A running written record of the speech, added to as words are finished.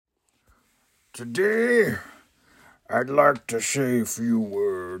Today, I'd like to say a few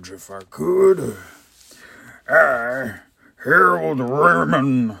words if I could. I, Harold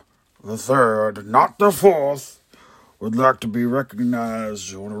Raymond III, not the fourth, would like to be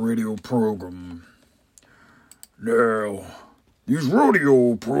recognized on a radio program. Now, these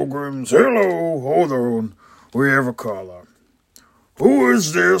radio programs, hello, hold on, we have a caller. Who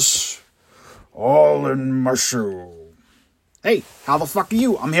is this? All in my show. Hey, how the fuck are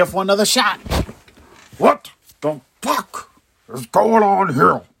you? I'm here for another shot. What the fuck is going on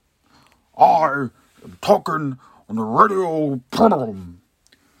here? I am talking on the radio program.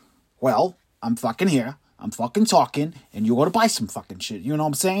 Well, I'm fucking here. I'm fucking talking, and you're gonna buy some fucking shit. You know what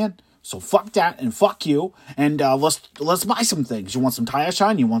I'm saying? So fuck that and fuck you, and let's buy some things. You want some tire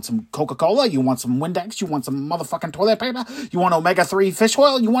shine? You want some Coca-Cola? You want some Windex? You want some motherfucking toilet paper? You want omega-3 fish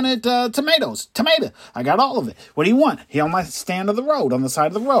oil? You wanted tomatoes? Tomato. I got all of it. What do you want? Here on my stand of the road, on the side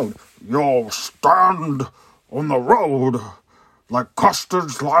of the road. Your stand on the road like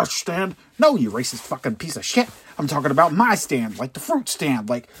Custard's last stand? No, you racist fucking piece of shit. I'm talking about my stand, like the fruit stand,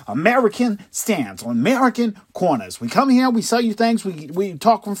 like American stands on American corners. We come here, we sell you things, we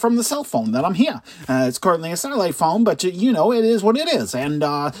talk from the cell phone that I'm here. It's currently a satellite phone, but you know, it is what it is. And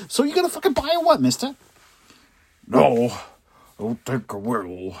so you gonna fucking buy or what, mister? No, I don't think I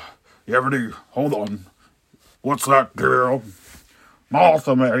will. You have any? Hold on. What's that, girl?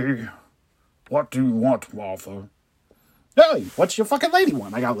 Martha May. What do you want, Martha? Hey, what's your fucking lady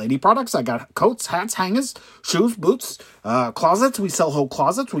want? I got lady products. I got coats, hats, hangers, shoes, boots, closets. We sell whole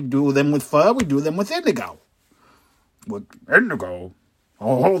closets. We do them with fur. We do them with indigo. With indigo?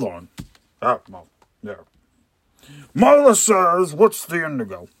 Oh, hold on. Yeah. Mother says, what's the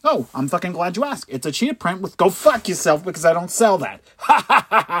indigo? Oh, I'm fucking glad you asked. It's a cheetah print with go fuck yourself because I don't sell that. Ha ha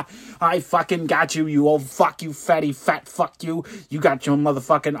ha ha. I fucking got you, you old fuck you, fatty fat fuck you. You got your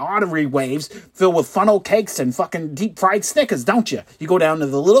motherfucking artery waves filled with funnel cakes and fucking deep fried Snickers, don't you? You go down to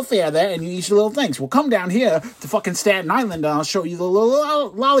the little fair there and you eat your little things. Well, come down here to fucking Staten Island and I'll show you the little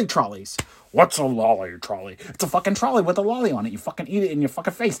lolly trolleys. What's a lolly trolley? It's a fucking trolley with a lolly on it. You fucking eat it in your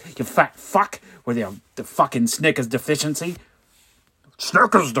fucking face. You fat fuck with your the fucking Snickers deficiency.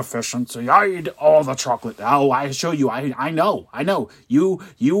 Snickers deficiency? I eat all the chocolate. Oh, I assure you, I know.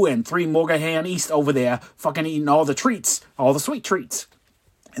 You and 3 Morgan East over there fucking eating all the treats, all the sweet treats.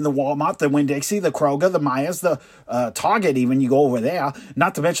 In the Walmart, the Winn-Dixie, the Kroger, the Myers, the Target even, you go over there.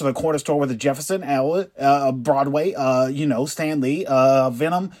 Not to mention the corner store with the Jefferson, Broadway, Stan Lee,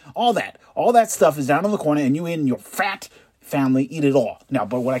 Venom, all that. All that stuff is down in the corner, and you and your fat family eat it all. Now,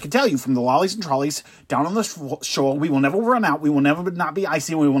 but what I can tell you, from the lollies and trolleys down on the shore, we will never run out. We will never not be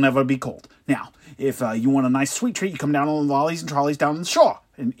icy. We will never be cold. Now, if you want a nice sweet treat, you come down on the lollies and trolleys down on the shore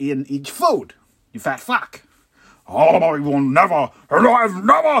and eat food. You fat fuck. I will never, and I've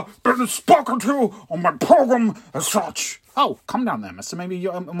never been spoken to on my program as such. Oh, come down there, mister. Maybe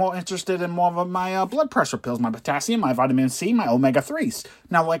you're more interested in more of my blood pressure pills, my potassium, my vitamin C, my omega-3s.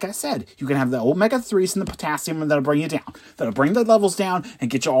 Now, like I said, you can have the omega-3s and the potassium that'll bring you down. That'll bring the levels down and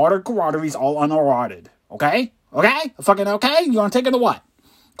get your arteries all uneroded. Okay? Okay? Fucking okay? You gonna take it or what?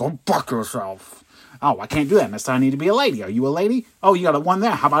 Go fuck yourself. Oh, I can't do that, mister. I need to be a lady. Are you a lady? Oh, you got a one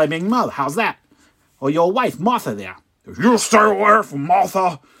there. How about I being mother? How's that? Or your wife, Martha, there. If you stay away from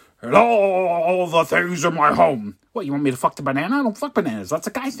Martha and all the things in my home. What, you want me to fuck the banana? I don't fuck bananas. That's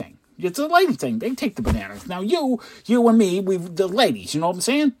a guy thing. It's a lady thing. They take the bananas. Now you and me, we've the ladies. You know what I'm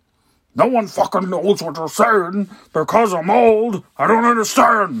saying? No one fucking knows what you're saying because I'm old. I don't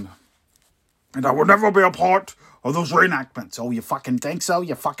understand. And I will never be a part of those reenactments. Oh, you fucking think so?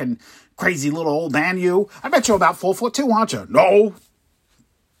 You fucking crazy little old man, you. I bet you're about 4'2", aren't you? No.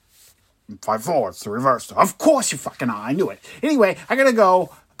 5'4", it's the reverse. Of course you fucking are. I knew it. Anyway, I gotta go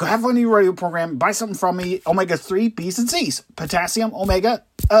have a new radio program, buy something from me, omega-3, B's and C's, potassium, omega,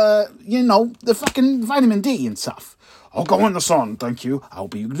 the fucking vitamin D and stuff. I'll go in the sun, thank you. I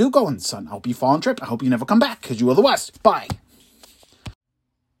hope you do go in the sun. I hope you fall on trip. I hope you never come back, because you are the West. Bye.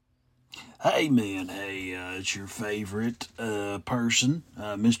 Hey man, it's your favorite person,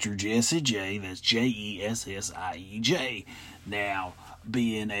 Mr. Jessie J. That's Jessieij. Now,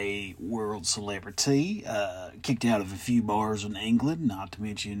 being a world celebrity, kicked out of a few bars in England, not to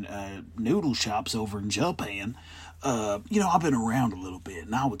mention noodle shops over in Japan. I've been around a little bit,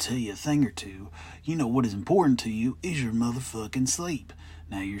 and I will tell you a thing or two. What is important to you is your motherfucking sleep.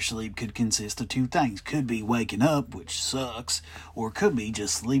 Now, your sleep could consist of 2 things. Could be waking up, which sucks, or could be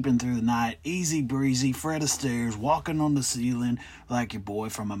just sleeping through the night, easy breezy, Fred Astaire's, walking on the ceiling like your boy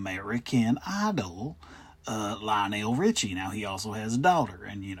from American Idol. Lionel Richie. Now, he also has a daughter,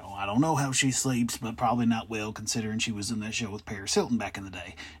 and, I don't know how she sleeps, but probably not well, considering she was in that show with Paris Hilton back in the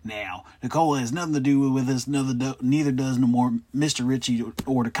day. Now, Nicole has nothing to do with this, neither does no more Mr. Richie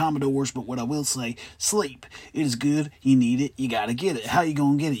or the Commodores, but what I will say, sleep. It is good, you need it, you gotta get it. How you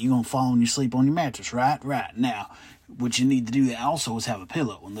gonna get it? You gonna fall in your sleep on your mattress, right? Right. Now, what you need to do also is have a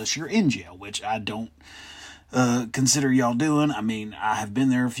pillow, unless you're in jail, which I don't consider y'all doing. I mean, I have been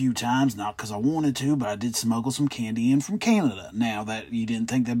there a few times, not because I wanted to, but I did smuggle some candy in from Canada. Now, that you didn't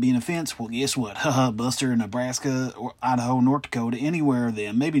think that'd be an offense, well, guess what? Haha, Buster, Nebraska, or Idaho, North Dakota, anywhere of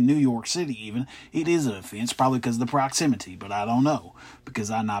them, maybe New York City even, it is an offense, probably because of the proximity, but I don't know, because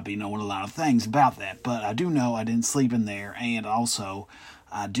I not be knowing a lot of things about that. But I do know I didn't sleep in there, and also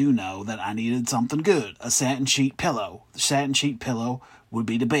I do know that I needed something good, a satin sheet pillow. The satin sheet pillow would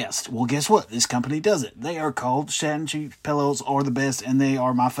be the best. Well, guess what? This company does it. They are called Satin Sheet Pillows, are the best, and they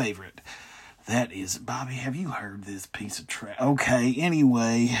are my favorite. That is, Bobby, have you heard this piece of trash? Okay,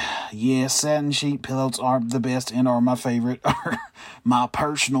 anyway, yes, Satin Sheet Pillows are the best and are my favorite, are my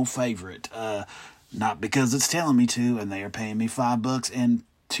personal favorite. Not because it's telling me to, and they are paying me $5 and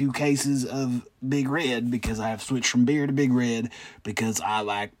 2 cases of Big Red, because I have switched from beer to Big Red, because I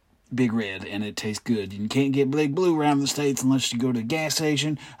like Big Red, and it tastes good. You can't get Big Blue around the States unless you go to a gas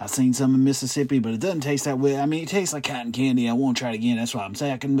station. I've seen some in Mississippi, but it doesn't taste that way. I mean, it tastes like cotton candy. I won't try it again. That's why I'm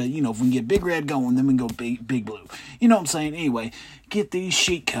sacking. But, if we can get Big Red going, then we can go Big Blue. You know what I'm saying? Anyway, get these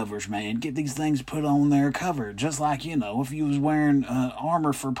sheet covers, man. Get these things put on their cover. Just like, if you was wearing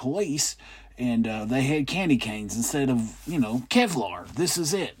armor for police, and they had candy canes instead of, Kevlar. This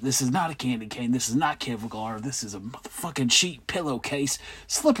is it. This is not a candy cane. This is not Kevlar. This is a motherfucking sheet pillowcase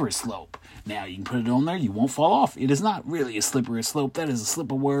slippery slope. Now, you can put it on there. You won't fall off. It is not really a slippery slope. That is a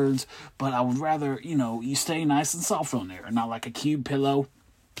slip of words. But I would rather, you stay nice and soft on there. Not like a cube pillow.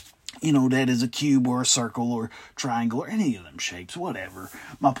 That is a cube or a circle or triangle or any of them shapes, whatever.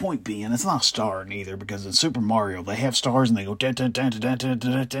 My point being, it's not a star neither, because in Super Mario, they have stars and they go dun, dun, dun, dun, dun,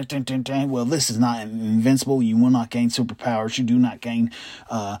 dun, dun, dun, dun, dun. Well, this is not invincible. You will not gain superpowers. You do not gain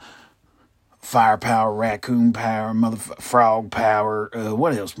fire power, raccoon power, frog power.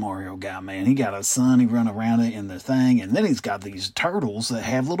 What else Mario got, man? He got a sun, he run around it in the thing, and then he's got these turtles that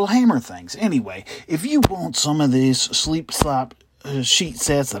have little hammer things. Anyway, if you want some of this sleep slop sheet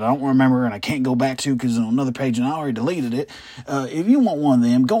sets that I don't remember and I can't go back to because on another page and I already deleted it. If you want one of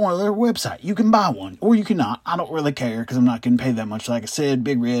them, go on their website. You can buy one, or you cannot. I don't really care because I'm not getting paid that much. Like I said,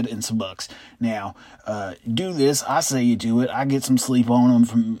 Big Red and some bucks. Now, do this. I say you do it. I get some sleep on them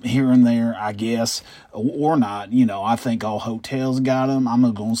from here and there, I guess, or not. I think all hotels got them. I'm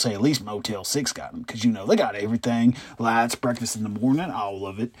going to say at least Motel 6 got them because, they got everything. Lights, breakfast in the morning, all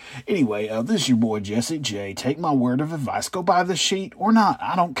of it. Anyway, this is your boy Jessie J. Take my word of advice. Go buy this sheet or not.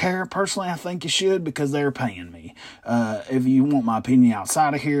 I don't care. Personally, I think you should because they're paying me. If you want my opinion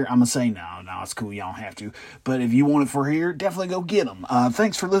outside of here, I'm going to say no, it's cool. You don't have to. But if you want it for here, definitely go get them.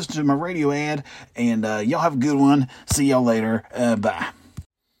 Thanks for listening to my radio ad, and y'all have a good one. See y'all later. Bye.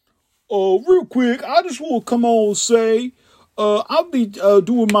 Real quick, I just want to come on and say, I'll be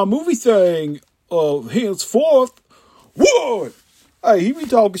doing my movie thing henceforth. What? Hey, he be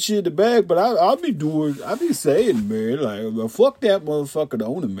talking shit in the back, but I be saying, man, like, fuck that motherfucking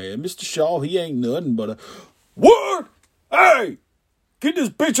owner, man. Mr. Shaw, he ain't nothing but a, what? Hey, get this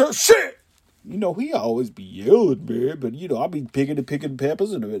bitch up, shit! He always be yelling, man, but, I be picking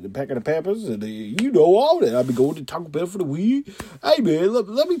peppers and packing the peppers and, all that. I be going to Taco Bell for the weed. Hey, man,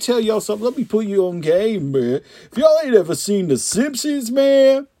 let me tell y'all something. Let me put you on game, man. If y'all ain't ever seen The Simpsons,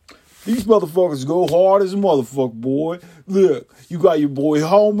 man, these motherfuckers go hard as a motherfucker, boy. Look, you got your boy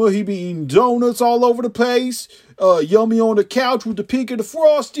Homer. He be eating donuts all over the place. Yummy on the couch with the pink and the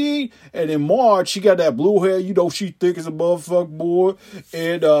frosty. And in Marge, she got that blue hair. She thick as a motherfucker, boy.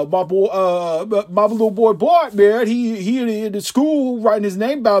 And my little boy Bart, man, he in the school writing his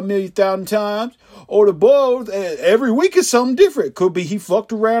name about 1,000,000 times. Or the above. Every week is something different. Could be he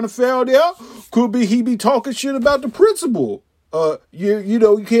fucked around and found out. Could be he be talking shit about the principal.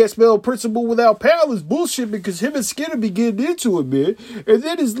 You can't spell principal without pal is bullshit because him and Skinner be getting into it, man. And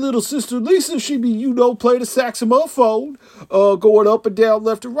then his little sister Lisa, she be, play the saxophone, going up and down,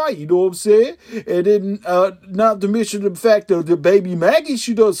 left and right, you know what I'm saying? And then, not to mention the fact that the baby Maggie,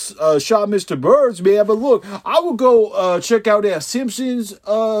 she does, shot Mr. Burns, man. But look, I will go, check out that Simpsons,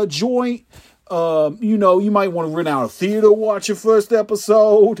 joint. You might want to rent out a theater, watch your first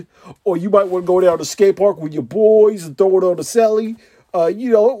episode, or you might want to go down to the skate park with your boys and throw it on the celly.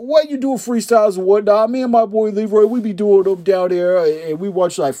 What you doing freestyles and whatnot. Me and my boy Leroy, we be doing them down there, and we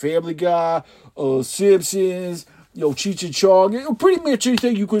watch like Family Guy, Simpsons, Cheech and Chong, pretty much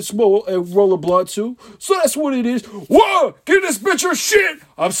anything you could smoke and roll a blunt to. So that's what it is. Whoa! Get this bitch her shit!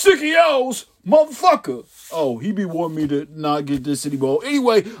 I'm sick of y'all's, motherfucker. Oh, he be wanting me to not get this anymore.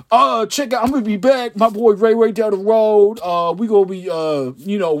 Anyway, check out. I'm gonna be back. My boy Ray right down the road. We gonna be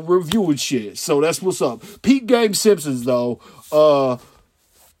reviewing shit. So that's what's up. Peak game Simpsons though.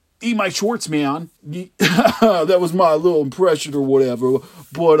 Eat my shorts, man. That was my little impression or whatever.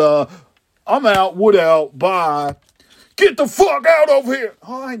 But I'm out. Wood out. Bye. Get the fuck out over here.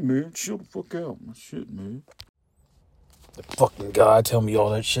 All right, man. Chill the fuck out. My shit, man. The fucking guy tell me all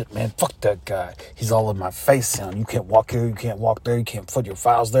that shit, man. Fuck that guy. He's all in my face, son. You can't walk here. You can't walk there. You can't put your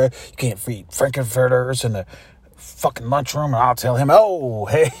files there. You can't feed Frankenfurters in the fucking lunchroom. And I'll tell him, oh,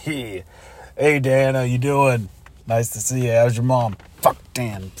 hey. Hey, Dan, how you doing? Nice to see you. How's your mom? Fuck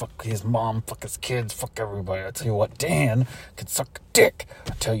Dan. Fuck his mom. Fuck his kids. Fuck everybody. I tell you what, Dan can suck a dick.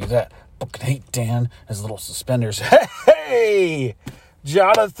 I tell you that. Fucking hate Dan. His little suspenders. Hey!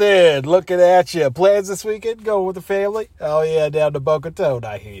 Jonathan, looking at you. Plans this weekend? Going with the family? Oh, yeah, down to Boca Raton.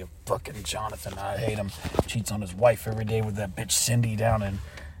 I hear you. Fucking Jonathan. I hate him. Cheats on his wife every day with that bitch Cindy down in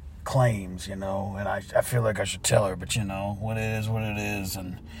Claims, And I feel like I should tell her, but, what it is, what it is.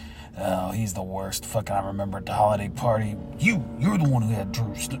 And, oh, he's the worst. Fucking, I remember at the holiday party. You're the one who had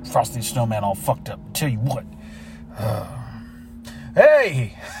Drew Frosty Snowman all fucked up. Tell you what.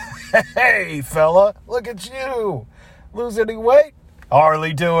 Hey! Hey, fella. Look at you. Lose any weight?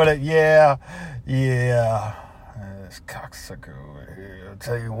 Harley doing it, yeah. This cocksucker over here. I'll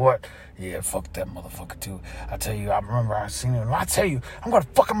tell you what. Yeah, fuck that motherfucker, too. I tell you, I remember I seen him. I tell you, I'm going to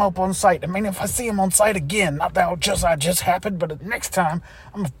fuck him up on sight. I mean, if I see him on sight again, not that just happened, but the next time,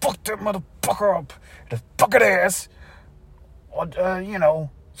 I'm going to fuck that motherfucker up. The fucking ass. On,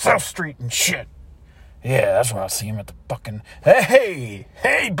 South Street and shit. Yeah, that's where I see him at the fucking... Hey,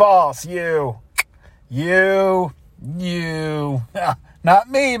 boss, you. Not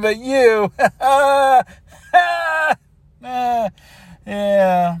me, but you.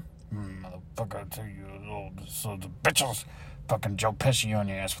 Yeah. Motherfucker, I tell you, so the bitches fucking Joe Pesci on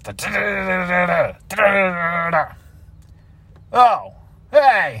your ass with the... Oh,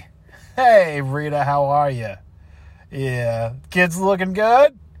 hey, Rita, how are you? Yeah, kids looking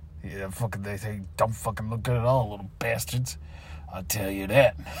good? Yeah, fucking, they don't fucking look good at all, little bastards. I'll tell you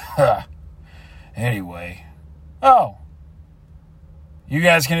that. Anyway. Oh. You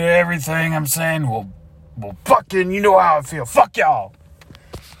guys can do everything I'm saying? Well, fucking, you know how I feel. Fuck y'all.